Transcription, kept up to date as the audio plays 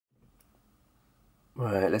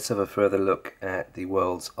Right, let's have a further look at the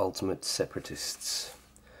world's ultimate separatists,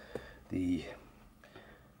 the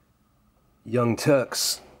Young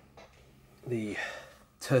Turks, the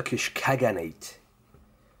Turkish Khaganate,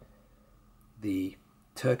 the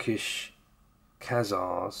Turkish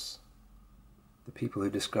Khazars, the people who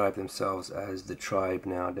describe themselves as the tribe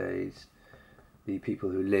nowadays, the people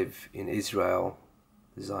who live in Israel,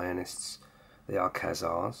 the Zionists. They are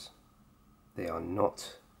Khazars. They are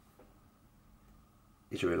not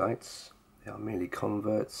Israelites. They are merely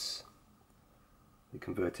converts. They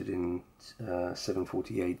converted in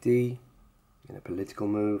 740 AD in a political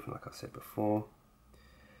move, like I said before.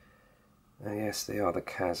 Yes, they are the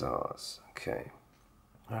Khazars. Okay.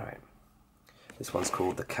 Alright. This one's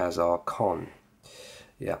called the Khazar Khan.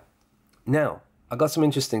 Yeah. Now, I got some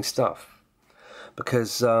interesting stuff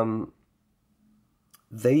because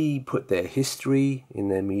they put their history in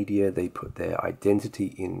their media, they put their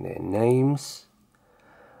identity in their names,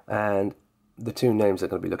 and the two names I'm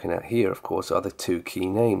going to be looking at here, of course, are the two key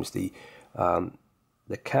names, the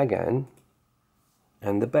Khagan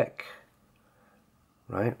and the Bek.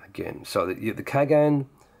 Right, again, so the Khagan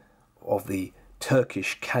of the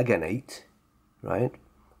Turkish Khaganate, right,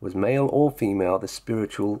 was male or female, the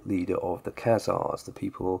spiritual leader of the Khazars, the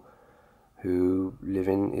people who live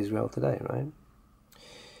in Israel today, right,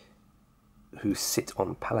 who sit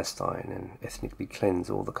on Palestine and ethnically cleanse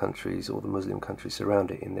all the countries, all the Muslim countries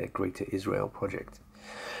surround it in their Greater Israel project.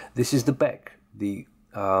 This is the Bek, the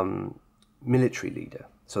military leader.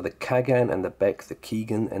 So the Khagan and the Bek, the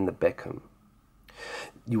Keegan and the Beckham.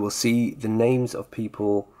 You will see the names of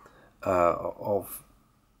people, of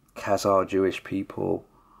Khazar Jewish people,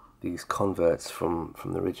 these converts from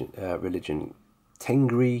the religion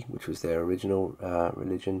Tengri, which was their original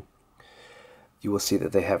religion. You will see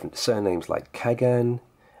that they have surnames like Khagan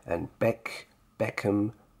and Bek,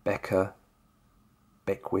 Beckham, Becker,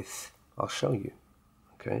 BECKwith. I'll show you.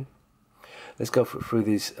 Okay, let's go through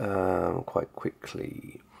these quite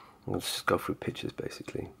quickly. Let's just go through pictures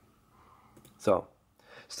basically. So,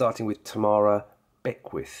 starting with Tamara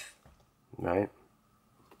BECKwith, right?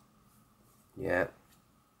 Yeah,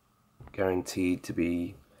 guaranteed to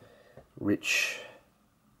be rich,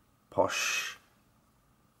 posh,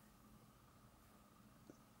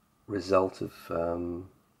 result of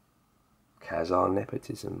Khazar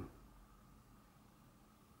nepotism.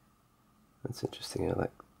 That's interesting how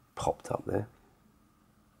that popped up there.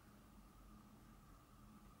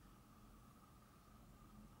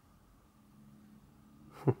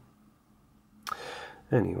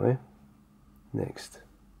 Anyway, next.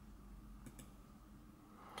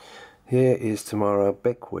 Here is Tamara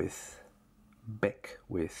BECKwith,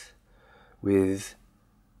 with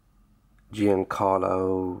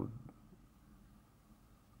Giancarlo.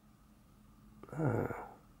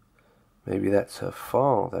 Maybe that's her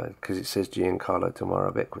father, because it says Giancarlo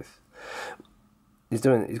Tamara BECKwith. He's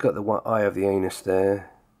got the one eye of the anus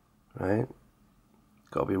there, right?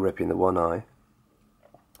 Got to be ripping the one eye.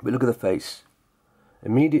 But look at the face.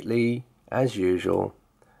 Immediately, as usual,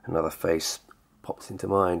 another face pops into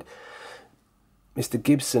mind. Mr.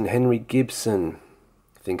 Gibson, Henry Gibson.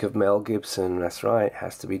 Think of Mel Gibson, that's right,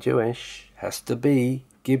 has to be Jewish, has to be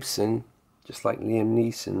Gibson, just like Liam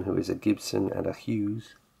Neeson, who is a Gibson and a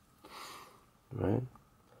Hughes. Right?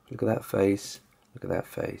 Look at that face, look at that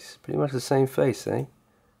face. Pretty much the same face, eh?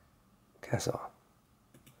 Khazar.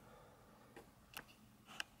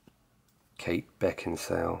 Kate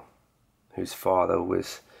Beckinsale, whose father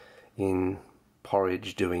was in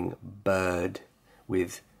Porridge doing Bird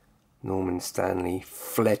with Norman Stanley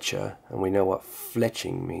Fletcher, and we know what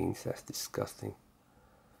fletching means. That's disgusting.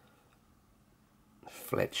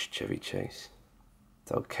 Fletch Chevy Chase.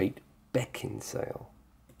 So Kate Beckinsale,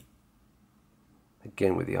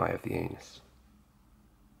 again with the eye of the anus.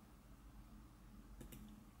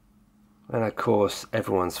 And of course,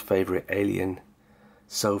 everyone's favourite alien,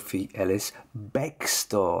 Sophie Ellis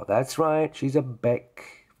Bextor. That's right, she's a Beck.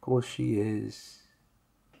 Of course she is.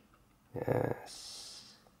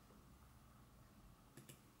 Yes.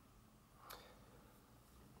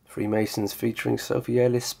 Freemasons featuring Sophie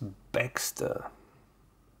Ellis Bextor.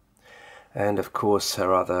 And of course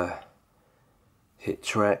her other hit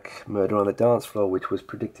track, Murder on the Dance Floor, which was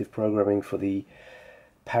predictive programming for the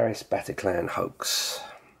Paris Bataclan hoax,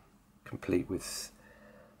 complete with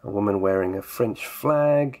a woman wearing a French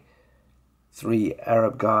flag, 3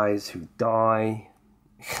 Arab guys who die.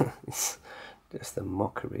 It's just the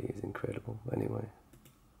mockery is incredible. Anyway.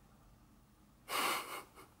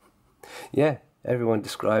 Yeah, everyone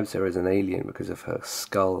describes her as an alien because of her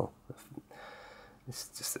skull. It's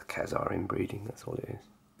just the Khazar inbreeding, that's all it is.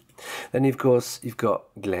 Then of course you've got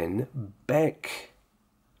Glenn Beck,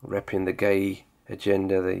 repping the gay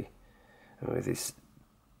agenda, with his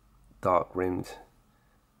dark-rimmed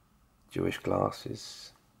Jewish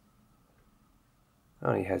glasses.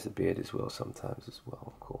 Oh, he has a beard as well sometimes as well,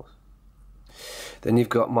 of course. Then you've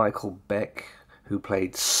got Michael Beck, who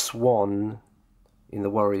played Swan in The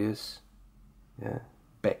Warriors. Yeah,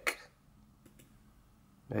 Beck,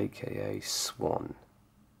 aka Swan.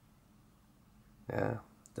 Yeah,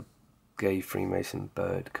 the gay Freemason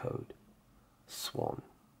bird code. Swan.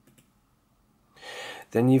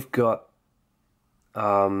 Then you've got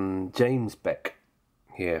James Beck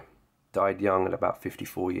here. Died young at about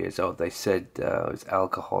 54 years old. They said it was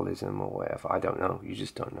alcoholism or whatever. I don't know. You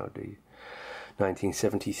just don't know, do you?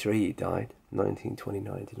 1973 he died. 1929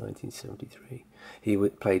 to 1973. He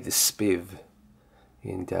played the Spiv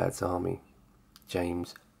in Dad's Army.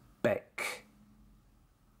 James Beck.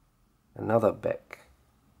 Another Beck.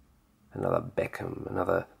 Another Beckham.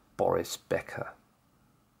 Another Boris Becker.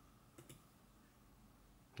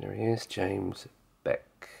 There he is, James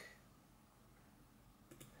Beck.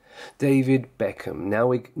 David Beckham. Now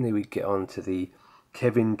we get on to the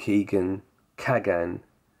Kevin Keegan, Kagan,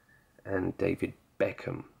 and David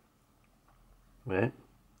Beckham. Right?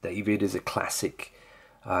 David is a classic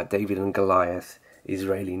David and Goliath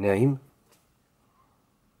Israeli name.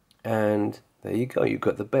 And there you go, you've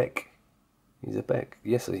got the Beck. He's a Beck.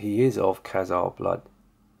 Yes, he is of Khazar blood.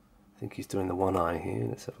 I think he's doing the one eye here.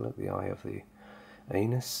 Let's have a look at the eye of the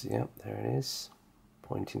anus. Yep, there it is.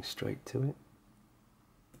 Pointing straight to it.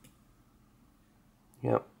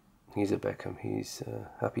 Yep, he's a Beckham. He's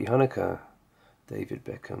Happy Hanukkah, David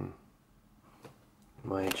Beckham.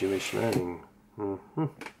 My Jewish learning. There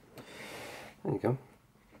you go.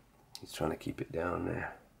 He's trying to keep it down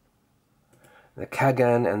there. The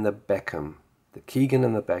Kagan and the Beckham. The Keegan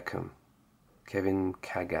and the Beckham. Kevin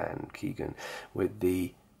Kagan, Keegan, with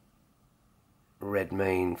the red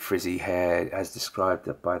mane, frizzy hair, as described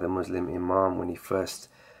by the Muslim Imam when he first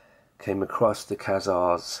came across the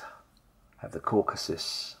Khazars of the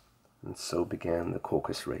Caucasus, and so began the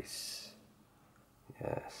Caucasus race.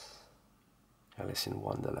 Yes, Alice in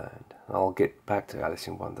Wonderland. I'll get back to Alice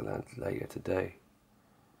in Wonderland later today.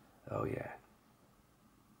 Oh yeah,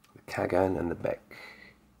 the Kagan and the Beck.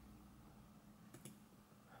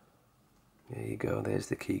 There you go, there's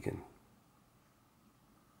the Keegan.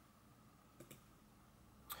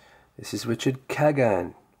 This is Richard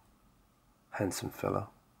Kagan, handsome fellow.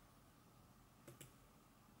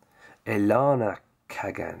 Elana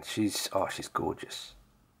Kagan, she's gorgeous,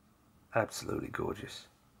 absolutely gorgeous.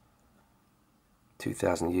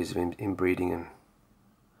 2,000 years of inbreeding and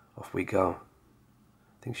off we go.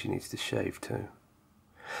 I think she needs to shave too.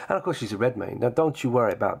 And of course she's a red mane. Now don't you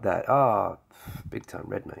worry about that. Big time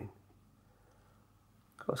red mane.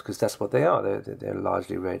 Of course, because that's what they are. They're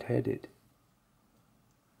largely red-headed.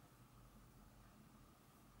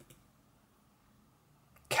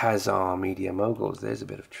 Khazar media moguls, there's a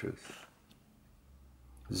bit of truth.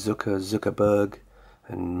 Zuckerberg,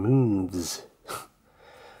 and Moons.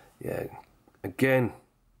 Yeah, again,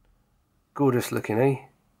 gorgeous looking, eh?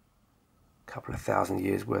 Couple of 1,000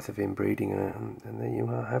 years worth of inbreeding, and there you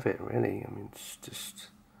have it, really. I mean, it's just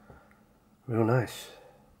real nice.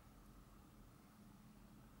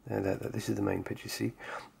 This is the main picture, see?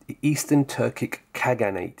 The Eastern Turkic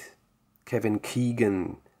Kaganate. Kevin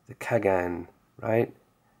Keegan, the Kagan, right?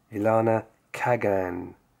 Ilana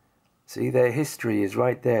Kagan. See, their history is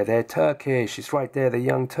right there. They're Turkish. It's right there, the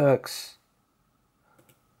Young Turks.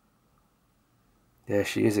 There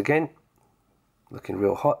she is again. Looking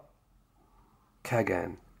real hot.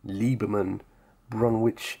 Kagan, Lieberman,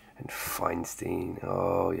 Bronwich, and Feinstein.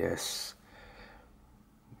 Oh, yes.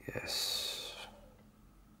 Yes.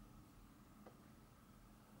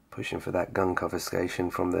 Pushing for that gun confiscation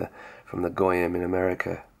from the Goyim in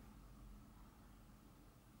America.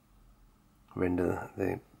 Render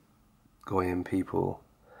the Goyim people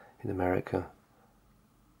in America,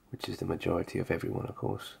 which is the majority of everyone, of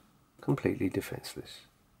course, completely defenseless.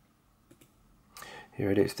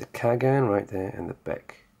 Here it is, the Kagan right there, and the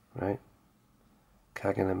Beck, right?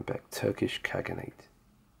 Kagan and Beck, Turkish Kaganate.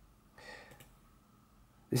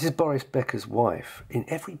 This is Boris Becker's wife. In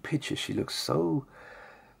every picture, she looks so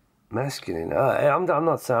masculine. I'm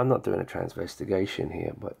not doing a transvestigation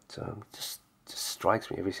here, but just strikes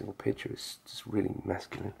me every single picture. It's just really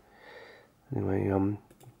masculine. Anyway,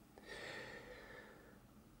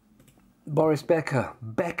 Boris Becker.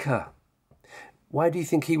 Why do you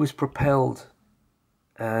think he was propelled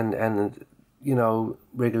and you know,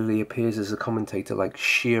 regularly appears as a commentator like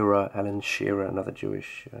Shearer, Alan Shearer, another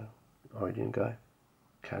Jewish origin guy,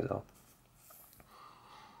 Khazar?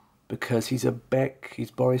 Because he's a Beck,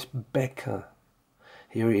 he's Boris Becker.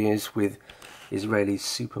 Here he is with Israeli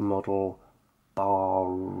supermodel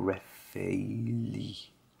Bar-Refaeli.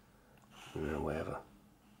 Whatever.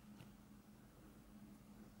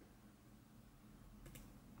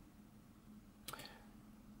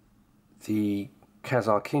 The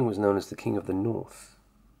Khazar king was known as the King of the North.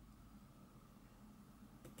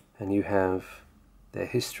 And you have their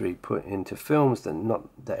history put into films that not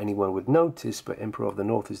that anyone would notice, but Emperor of the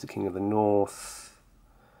North is the King of the North.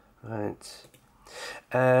 Right.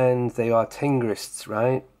 And they are Tengrists,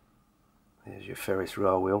 right? There's your Ferris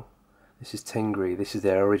wheel. This is Tengri. This is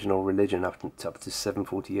their original religion up to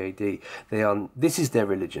 740 AD. This is their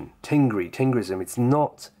religion, Tengrism. It's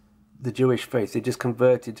not the Jewish faith. They just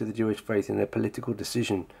converted to the Jewish faith in their political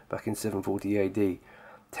decision back in 740 AD.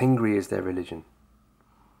 Tengri is their religion.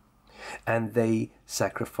 And they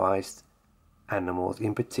sacrificed animals,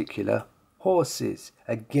 in particular horses.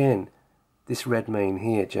 Again, this red mane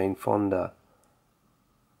here, Jane Fonda,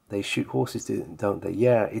 they shoot horses, don't they?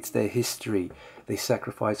 Yeah, it's their history. They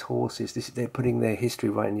sacrifice horses. They're putting their history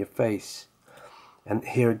right in your face. And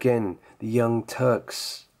here again, the Young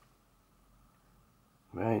Turks,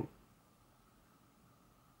 right?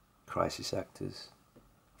 Crisis actors,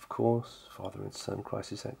 of course, father and son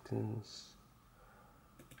crisis actors.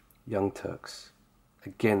 Young Turks,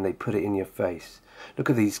 again, they put it in your face. Look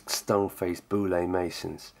at these stone-faced Boule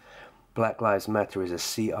Masons. Black Lives Matter is a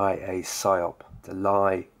CIA psyop, the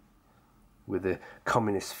lie with the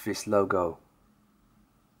communist fist logo.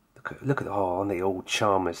 Look at oh, aren't they all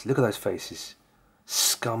charmers? Look at those faces,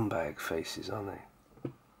 scumbag faces, aren't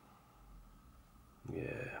they?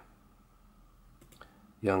 Yeah.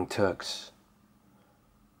 Young Turks.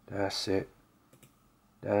 That's it.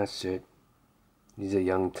 That's it. He's a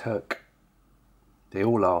young Turk. They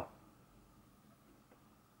all are.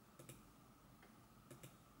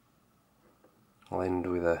 I'll end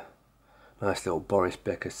with a nice little Boris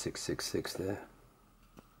Becker 666 there.